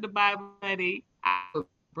go over to the Bible study. I would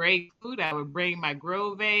bring food. I would bring my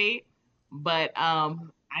Grove Aid, but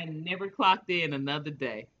I never clocked in another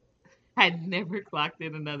day. I never clocked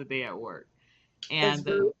in another day at work, That's and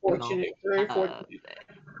very fortunate. Very uh, fortunate.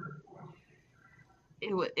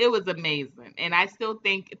 it was amazing, and I still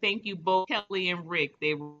thank you both, Kelly and Rick.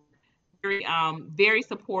 They were very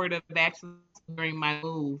supportive actually during my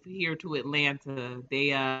move here to Atlanta.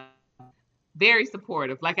 They very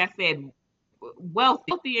supportive. Like I said,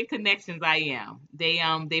 wealthy in connections I am.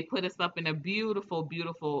 They put us up in a beautiful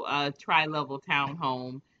tri-level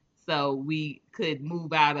townhome so we could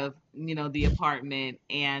move out of the apartment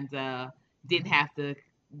and didn't have to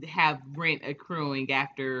have rent accruing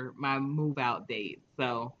after my move out date.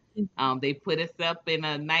 So they put us up in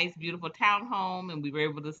a nice, beautiful townhome, and we were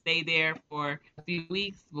able to stay there for a few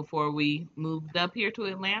weeks before we moved up here to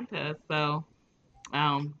Atlanta. So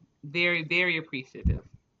very, very appreciative.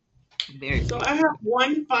 Very So I appreciative. have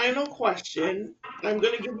one final question. I'm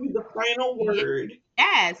going to give you the final word.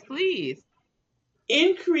 Yes, please.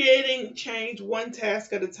 In creating change one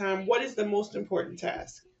task at a time, what is the most important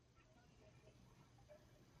task?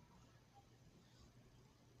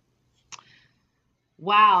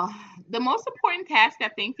 Wow. The most important task I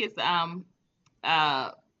think is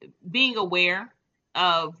uh being aware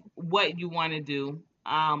of what you want to do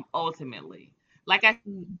ultimately. Like I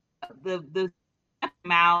the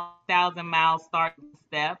mile, 1,000 miles starting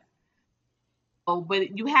step. Oh,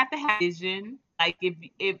 but you have to have vision. Like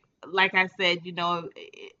if like I said, in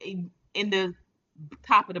the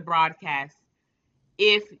top of the broadcast,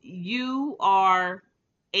 if you are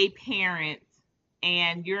a parent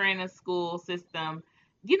and you're in a school system,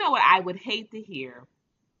 you know what I would hate to hear.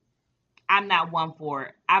 I'm not one for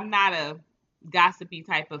it. I'm not a gossipy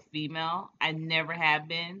type of female. I never have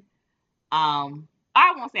been. I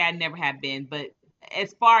won't say I never have been, but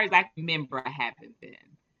as far as I can remember, I haven't been.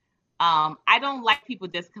 I don't like people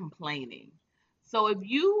just complaining. So if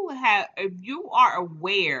you are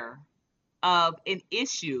aware of an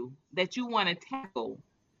issue that you want to tackle,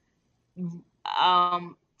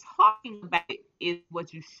 um, talking about it is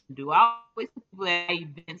what you should do. I always tell people at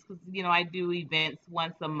events, because I do events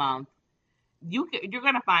once a month. You're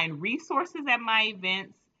gonna find resources at my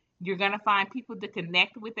events. You're gonna find people to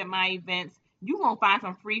connect with at my events. You won't find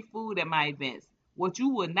some free food at my events. What you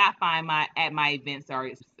will not find at my events are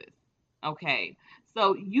expenses. Okay.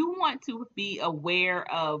 So you want to be aware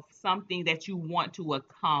of something that you want to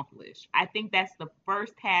accomplish. I think that's the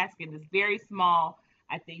first task, and it's very small.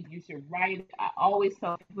 I think you should write it. I always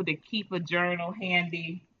tell people to keep a journal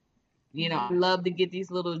handy. I love to get these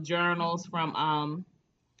little journals from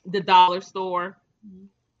the dollar store.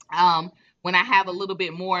 Um, when I have a little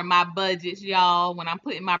bit more in my budget, y'all, when I'm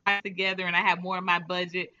putting my price together and I have more in my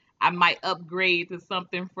budget, I might upgrade to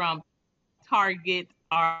something from Target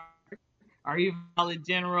or even Dollar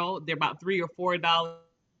General. They're about $3 or $4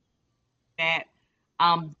 at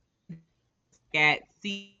um at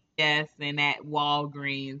CVS and at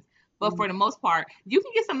Walgreens. But for the most part, you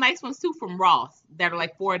can get some nice ones too from Ross that are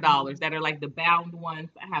like $4, that are like the bound ones.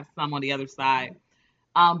 I have some on the other side.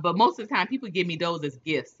 But most of the time, people give me those as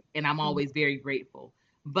gifts, and I'm always very grateful.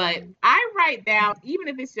 But I write down, even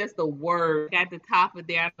if it's just a word at the top of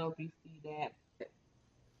there. I don't know if you see that.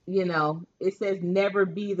 It says never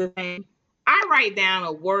be the same. I write down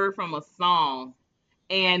a word from a song,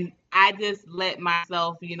 and I just let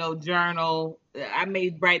myself, journal. I may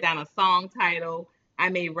write down a song title. I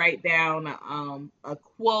may write down a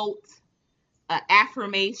quote, an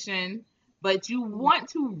affirmation, but you want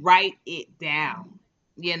to write it down.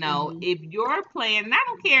 If you're playing, and I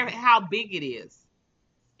don't care how big it is.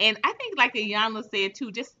 And I think, like Ayanna said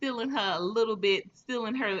too, just stealing her a little bit,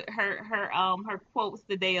 stealing her quotes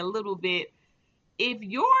today a little bit. If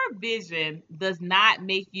your vision does not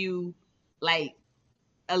make you like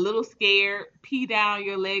a little scared, pee down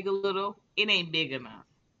your leg a little, it ain't big enough.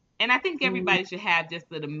 And I think everybody should have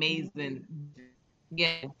just an amazing,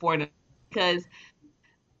 for them, because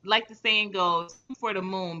like the saying goes, for the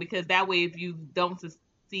moon, because that way if you don't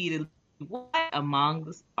succeed, what among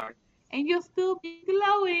the stars, and you'll still be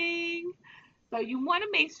glowing. So you want to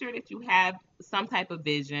make sure that you have some type of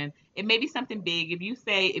vision. It may be something big. If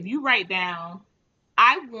you write down,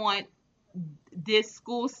 I want this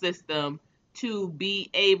school system to be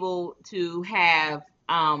able to have,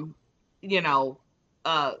 you know,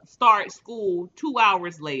 start school 2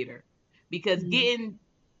 hours later, because getting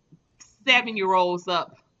 7-year-olds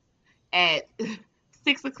up at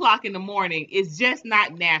 6 o'clock in the morning is just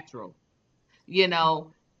not natural. You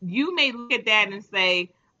may look at that and say,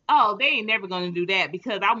 oh, they ain't never going to do that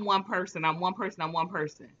because I'm one person, I'm one person, I'm one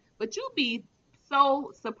person. But you'll be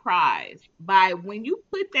so surprised by when you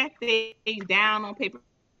put that thing down on paper,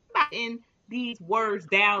 in these words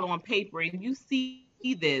down on paper, and you see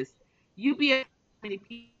this, you be able to how many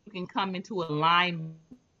people can come into alignment,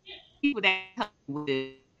 people that help you with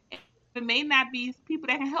it. It may not be people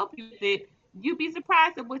that can help you with it. You'd be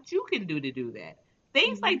surprised at what you can do to do that.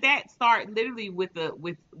 Things like that start literally with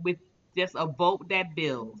just a vote that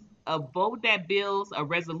builds, a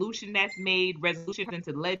resolution that's made, resolution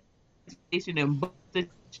into legislation,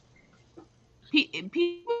 and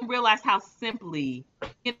people realize how simply,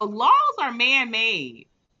 laws are man-made.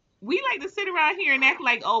 We like to sit around here and act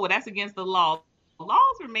like, oh, well, that's against the law.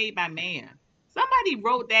 Laws were made by man. Somebody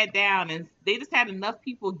wrote that down, and they just had enough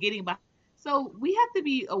people getting by. So we have to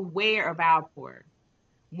be aware of our poor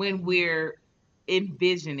when we're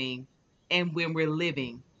envisioning and when we're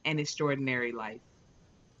living an extraordinary life.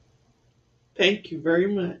 Thank you very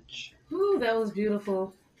much. Ooh, that was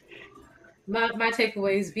beautiful. My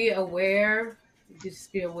takeaways: be aware,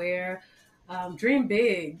 just be aware, dream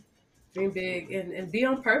big, and be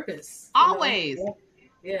on purpose. You know, Always.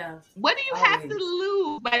 yeah, What do you have to always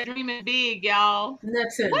lose by dreaming big, y'all? What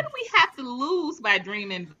nothing, do we have to lose by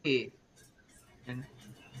dreaming big?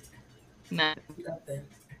 Nothing. nothing.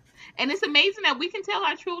 And it's amazing that we can tell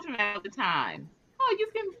our children all the time, oh, you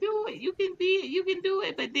can do it, you can be it, you can do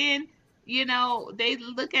it. But then, they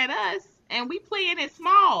look at us and we playing it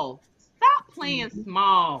small. Stop playing Mhm.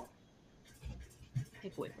 small.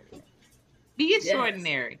 Take away from that. Be Yes,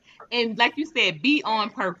 extraordinary. And like you said, be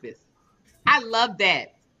on purpose. I love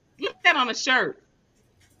that. Get that on a shirt.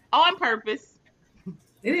 On purpose.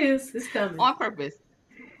 it is. It's coming. On purpose.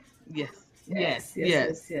 Yes. Yes. Yes, yes, Yes.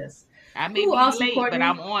 yes, yes. I may Ooh, be awesome, late, but Courtney.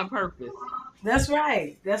 I'm on purpose. That's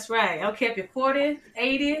right. That's right. I don't care if you're 40,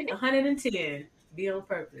 80, 110. Be on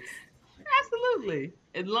purpose. Absolutely.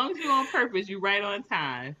 As long as you're on purpose, you're right on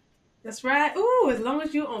time. That's right. Ooh, as long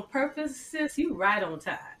as you're on purpose, sis, you right on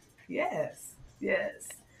time. Yes, yes.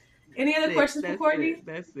 Any other questions for That's Courtney? it.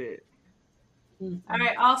 That's it. All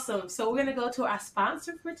right, awesome. So we're gonna go to our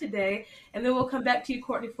sponsor for today, and then we'll come back to you,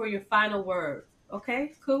 Courtney, for your final word.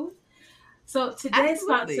 Okay, cool. So today's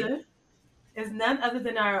Absolutely. sponsor is none other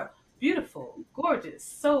than our beautiful, gorgeous,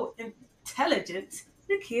 so intelligent,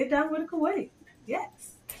 the kid Don Whitaker Wade.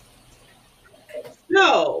 Yes.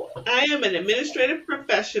 So, I am an administrative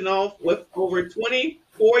professional with over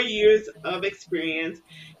 24 years of experience,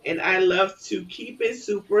 and I love to keep it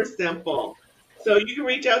super simple. So, you can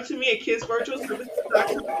reach out to me at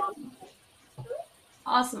kidsvirtualservices.com.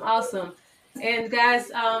 Awesome, awesome. And guys,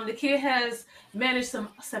 the kid has managed some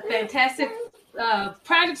fantastic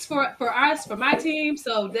projects for us, for my team.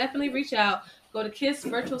 So definitely reach out. Go to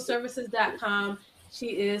kidsvirtualservices.com. She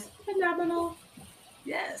is phenomenal.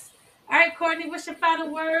 Yes. All right, Courtney, what's your final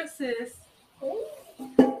word, sis?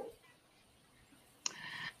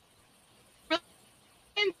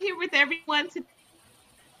 And here with everyone to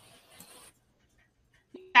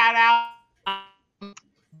shout out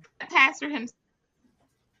Pastor himself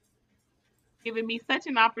giving me such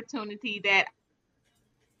an opportunity that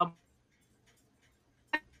I'm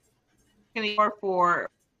for,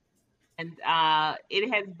 and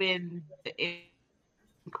it has been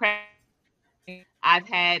incredible. I've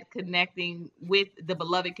had connecting with the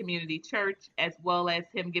beloved community church, as well as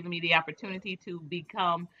him giving me the opportunity to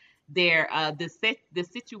become their the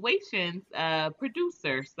situations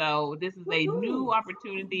producer. So this is a new Woohoo.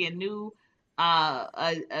 opportunity, a new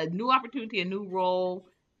opportunity, a new role,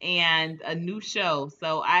 and a new show.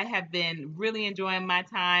 So I have been really enjoying my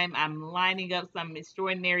time. I'm lining up some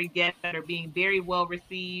extraordinary guests that are being very well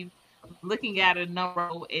received, looking at a number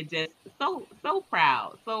and just so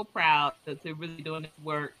proud to really doing this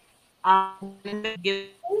work. Give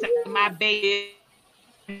my baby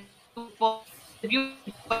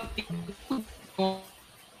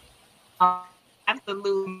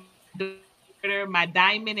absolute my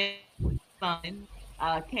diamond son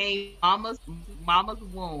came mama's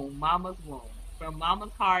womb from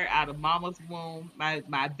mama's heart out of mama's womb, my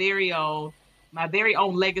very own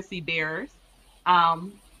legacy bearers.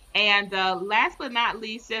 um and last but not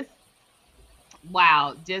least, just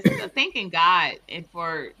wow, just thanking God and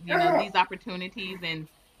for these opportunities, and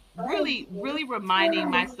really reminding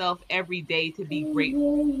myself every day to be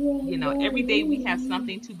grateful. Every day we have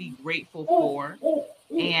something to be grateful for.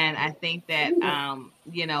 And I think that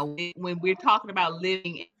when we're talking about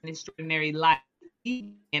living an extraordinary life,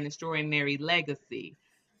 an extraordinary legacy,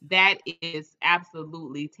 that is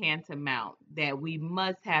absolutely tantamount that we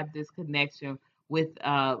must have this connection with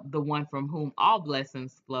the one from whom all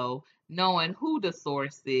blessings flow, knowing who the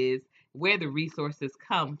source is, where the resources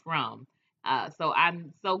come from. So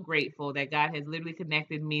I'm so grateful that God has literally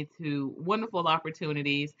connected me to wonderful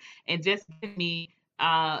opportunities, and just giving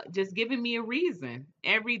me a reason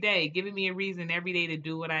every day, giving me a reason every day to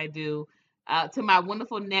do what I do. To my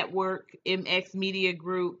wonderful network, MX Media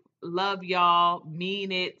Group, love y'all,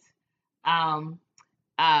 mean it. Um,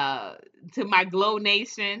 uh, to my Glow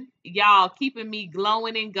Nation, y'all keeping me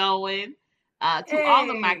glowing and going. To all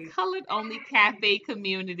of my Hey. colored only cafe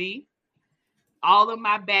community, all of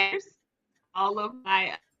my banners, all of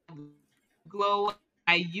my Glow,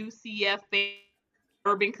 my UCF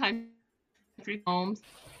urban country homes,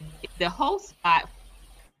 the whole spot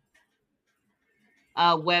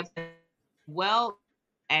website, well,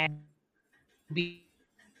 and be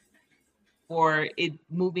for it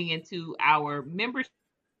moving into our membership.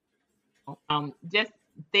 Just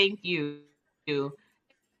thank you. You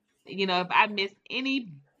know, if I miss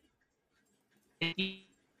any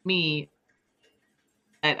me,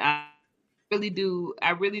 but I really do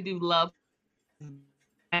love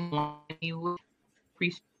you.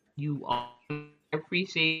 Appreciate you all. I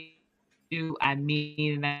appreciate you. I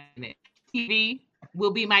mean it. TV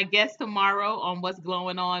will be my guest tomorrow on What's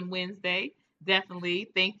Going On Wednesday. Definitely.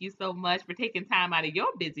 Thank you so much for taking time out of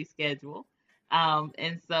your busy schedule.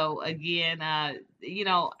 And so again, you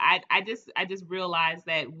know, I just realized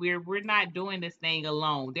that we're not doing this thing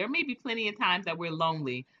alone. There may be plenty of times that we're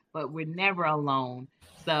lonely, but we're never alone.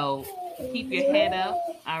 So keep your head up,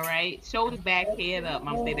 all right? Shoulders back, head up.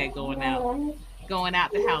 I'm gonna say that going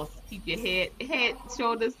out the house. Keep your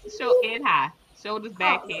shoulders, head high, shoulders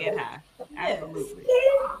back, head high. Absolutely.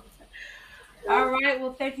 All right.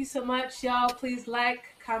 Well, thank you so much, y'all. Please like,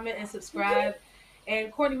 comment, and subscribe.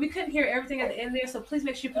 And Courtney, we couldn't hear everything at the end there, so please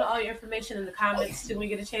make sure you put all your information in the comments too when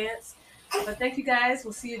you get a chance. But thank you guys.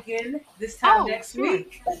 We'll see you again this time next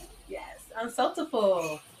week. Yes, on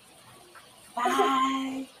Soulful.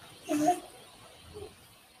 Bye.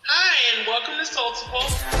 Hi, and welcome to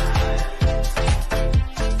Soulful.